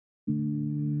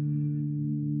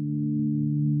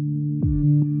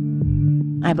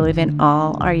I believe in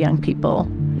all our young people.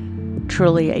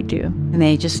 Truly, I do. And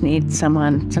they just need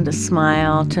someone to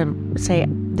smile, to say,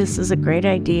 this is a great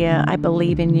idea. I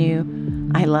believe in you.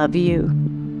 I love you.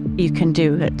 You can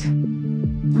do it.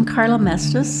 I'm Carla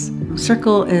Mestas.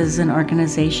 C.I.R.C.L.E is an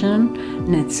organization,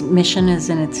 and its mission is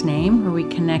in its name, where we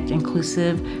connect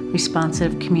inclusive,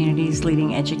 responsive communities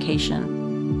leading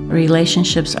education.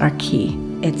 Relationships are key.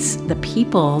 It's the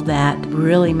people that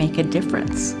really make a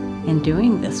difference in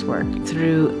doing this work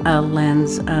through a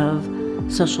lens of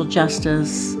social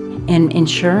justice and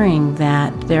ensuring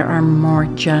that there are more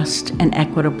just and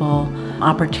equitable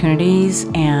opportunities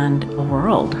and a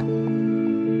world.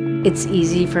 It's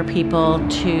easy for people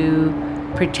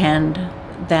to pretend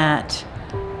that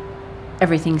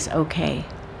everything's okay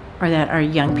or that our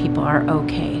young people are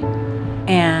okay.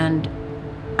 And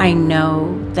I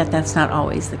know that that's not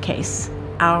always the case.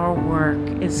 Our work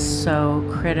is so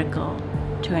critical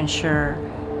to ensure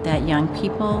that young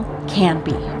people can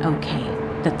be okay,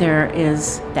 that there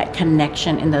is that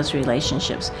connection in those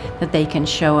relationships, that they can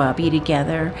show up, be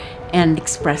together, and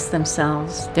express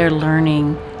themselves. They're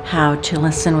learning how to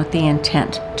listen with the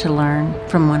intent to learn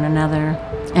from one another,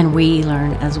 and we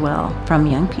learn as well from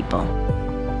young people.